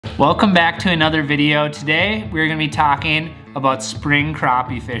Welcome back to another video. Today we're going to be talking about spring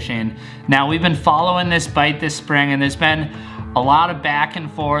crappie fishing. Now we've been following this bite this spring and there's been a lot of back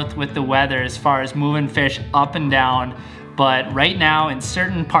and forth with the weather as far as moving fish up and down. But right now in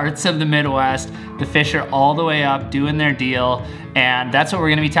certain parts of the Midwest, the fish are all the way up doing their deal, and that's what we're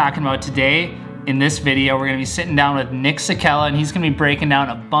going to be talking about today. In this video, we're going to be sitting down with Nick Sakella, and he's going to be breaking down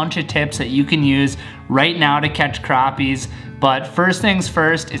a bunch of tips that you can use right now to catch crappies. But first things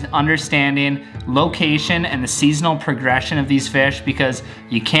first is understanding location and the seasonal progression of these fish, because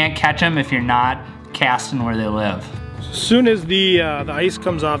you can't catch them if you're not casting where they live. As soon as the ice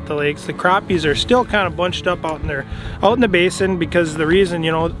comes off the lakes, the crappies are still kind of bunched up out in the basin, because the reason,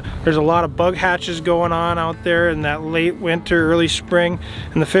 you know, there's a lot of bug hatches going on out there in that late winter, early spring,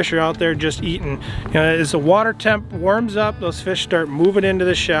 and the fish are out there just eating. You know, as the water temp warms up, those fish start moving into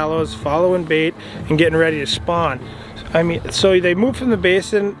the shallows, following bait, and getting ready to spawn. I mean, so they move from the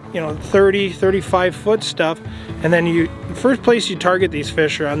basin, you know, 30, 35 foot stuff, and then the first place you target these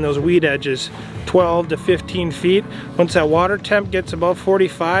fish are on those weed edges, 12 to 15 feet. Once that water temp gets above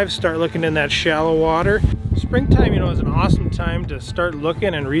 45, start looking in that shallow water. Springtime, you know, is an awesome time to start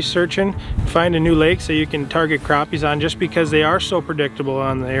looking and researching, find a new lake so you can target crappies on, just because they are so predictable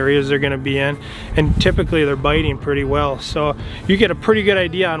on the areas they're going to be in, and typically they're biting pretty well. So you get a pretty good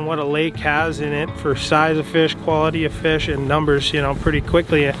idea on what a lake has in it for size of fish, quality of fish, and numbers, you know, pretty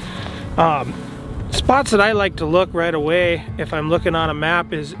quickly. Spots that I like to look right away if I'm looking on a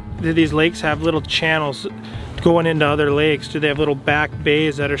map is, do these lakes have little channels going into other lakes? Do they have little back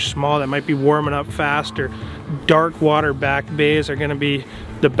bays that are small that might be warming up fast? Or dark water back bays are going to be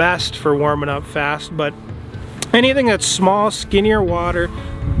the best for warming up fast. But anything that's small, skinnier water,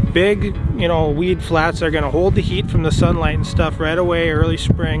 big, you know, weed flats that are going to hold the heat from the sunlight and stuff right away early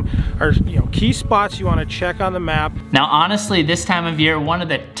spring are, you know, key spots you want to check on the map. Now honestly, this time of year, one of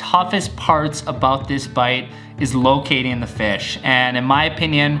the toughest parts about this bite is locating the fish, and in my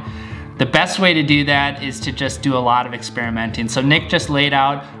opinion, the best way to do that is to just do a lot of experimenting. So Nick just laid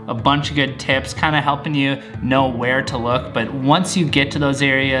out a bunch of good tips, kind of helping you know where to look. But once you get to those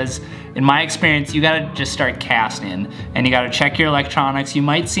areas, in my experience, you gotta just start casting, and you gotta check your electronics. You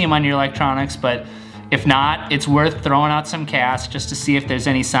might see them on your electronics, but if not, it's worth throwing out some casts just to see if there's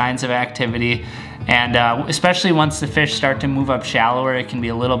any signs of activity. And especially once the fish start to move up shallower, it can be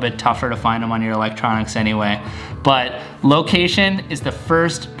a little bit tougher to find them on your electronics anyway. But location is the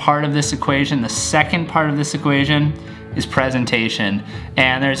first part of this equation. The second part of this equation is presentation.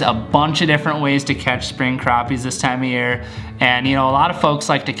 And there's a bunch of different ways to catch spring crappies this time of year. And you know, a lot of folks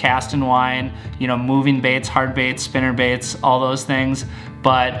like to cast and wind, you know, moving baits, hard baits, spinner baits, all those things.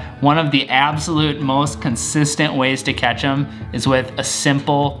 But one of the absolute most consistent ways to catch them is with a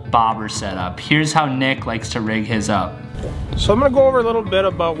simple bobber setup. Here's how Nick likes to rig his up. So I'm gonna go over a little bit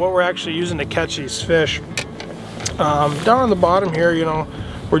about what we're actually using to catch these fish. Down on the bottom here, you know,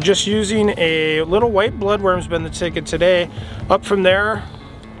 we're just using a little white bloodworm's been the ticket today. Up from there,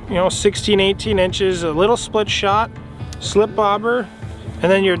 you know, 16, 18 inches, a little split shot, slip bobber,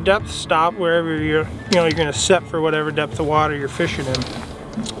 and then your depth stop wherever you're gonna set for whatever depth of water you're fishing in.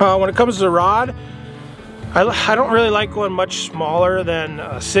 When it comes to the rod, I don't really like going much smaller than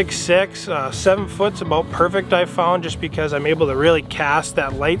 6'6". 7 foot's about perfect, I found, just because I'm able to really cast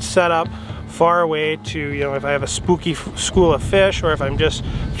that light setup far away to, you know, if I have a spooky school of fish, or if I'm just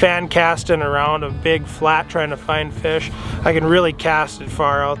fan casting around a big flat trying to find fish, I can really cast it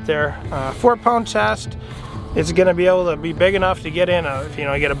far out there. 4-pound test, it's going to be able to be big enough to get in if you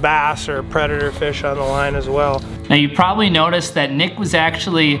know, get a bass or a predator fish on the line as well. Now you probably noticed that Nick was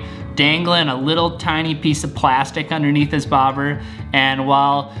actually dangling a little tiny piece of plastic underneath his bobber, and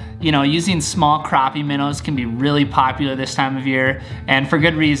while, you know, using small crappie minnows can be really popular this time of year, and for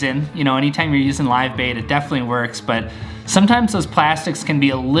good reason, you know, anytime you're using live bait, it definitely works, but sometimes those plastics can be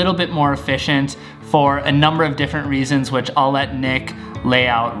a little bit more efficient for a number of different reasons, which I'll let Nick lay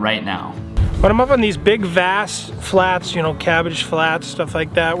out right now. When I'm up on these big vast flats, you know, cabbage flats, stuff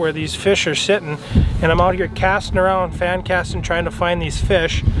like that, where these fish are sitting, and I'm out here casting around, fan casting, trying to find these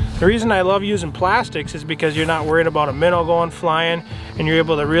fish, the reason I love using plastics is because you're not worried about a minnow going flying, and you're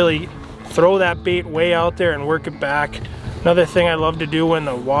able to really throw that bait way out there and work it back. Another thing I love to do when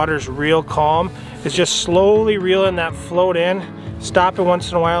the water's real calm is just slowly reeling that float in, stop it once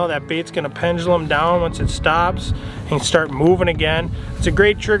in a while. That bait's gonna pendulum down once it stops and start moving again. It's a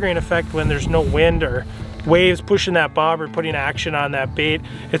great triggering effect when there's no wind or waves pushing that bob or putting action on that bait.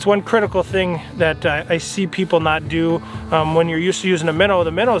 It's one critical thing that I see people not do when you're used to using a minnow.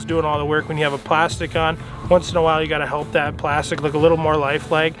 The minnow's doing all the work when you have a plastic on. Once in a while you gotta help that plastic look a little more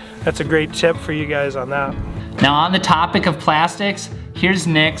lifelike. That's a great tip for you guys on that. Now on the topic of plastics, here's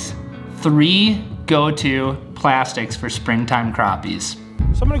Nick's 3 go-to plastics for springtime crappies.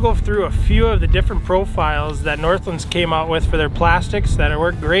 So I'm gonna go through a few of the different profiles that Northland's came out with for their plastics that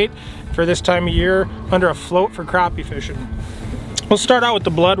work great for this time of year under a float for crappie fishing. We'll start out with the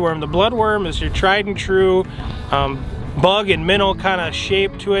bloodworm. The bloodworm is your tried and true bug and minnow kind of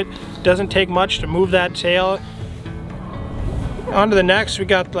shape to it. Doesn't take much to move that tail. On to the next, we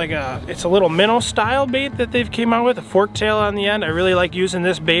got like it's a little minnow style bait that they've came out with, a fork tail on the end. I really like using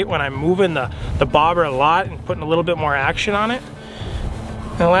this bait when I'm moving the bobber a lot and putting a little bit more action on it.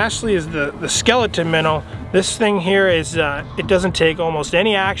 And lastly is the skeleton minnow. This thing here is, it doesn't take almost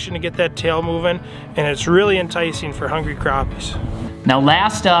any action to get that tail moving, and it's really enticing for hungry crappies. Now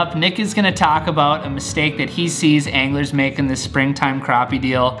last up, Nick is gonna talk about a mistake that he sees anglers make in this springtime crappie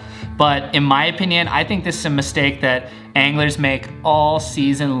deal. But in my opinion, I think this is a mistake that anglers make all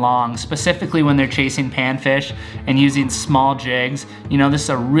season long, specifically when they're chasing panfish and using small jigs. You know, this is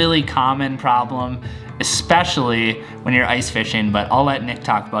a really common problem, especially when you're ice fishing, but I'll let Nick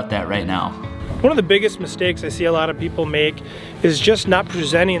talk about that right now. One of the biggest mistakes I see a lot of people make is just not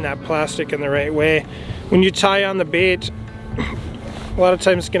presenting that plastic in the right way. When you tie on the bait, a lot of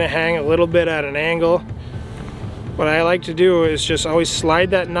times it's gonna hang a little bit at an angle. What I like to do is just always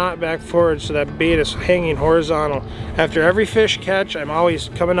slide that knot back forward so that bait is hanging horizontal. After every fish catch, I'm always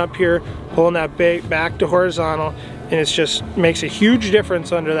coming up here, pulling that bait back to horizontal, and it just makes a huge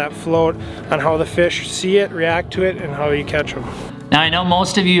difference under that float on how the fish see it, react to it, and how you catch them. Now I know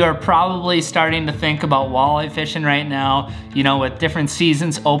most of you are probably starting to think about walleye fishing right now, you know, with different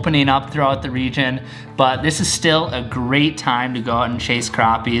seasons opening up throughout the region, but this is still a great time to go out and chase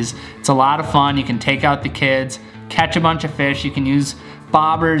crappies. It's a lot of fun. You can take out the kids, catch a bunch of fish, you can use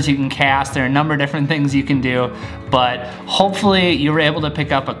bobbers, you can cast, there are a number of different things you can do, but hopefully you were able to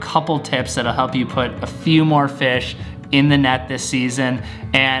pick up a couple tips that'll help you put a few more fish in the net this season.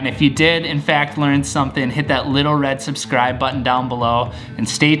 And if you did in fact learn something, hit that little red subscribe button down below and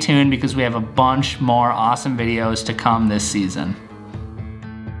stay tuned because we have a bunch more awesome videos to come this season.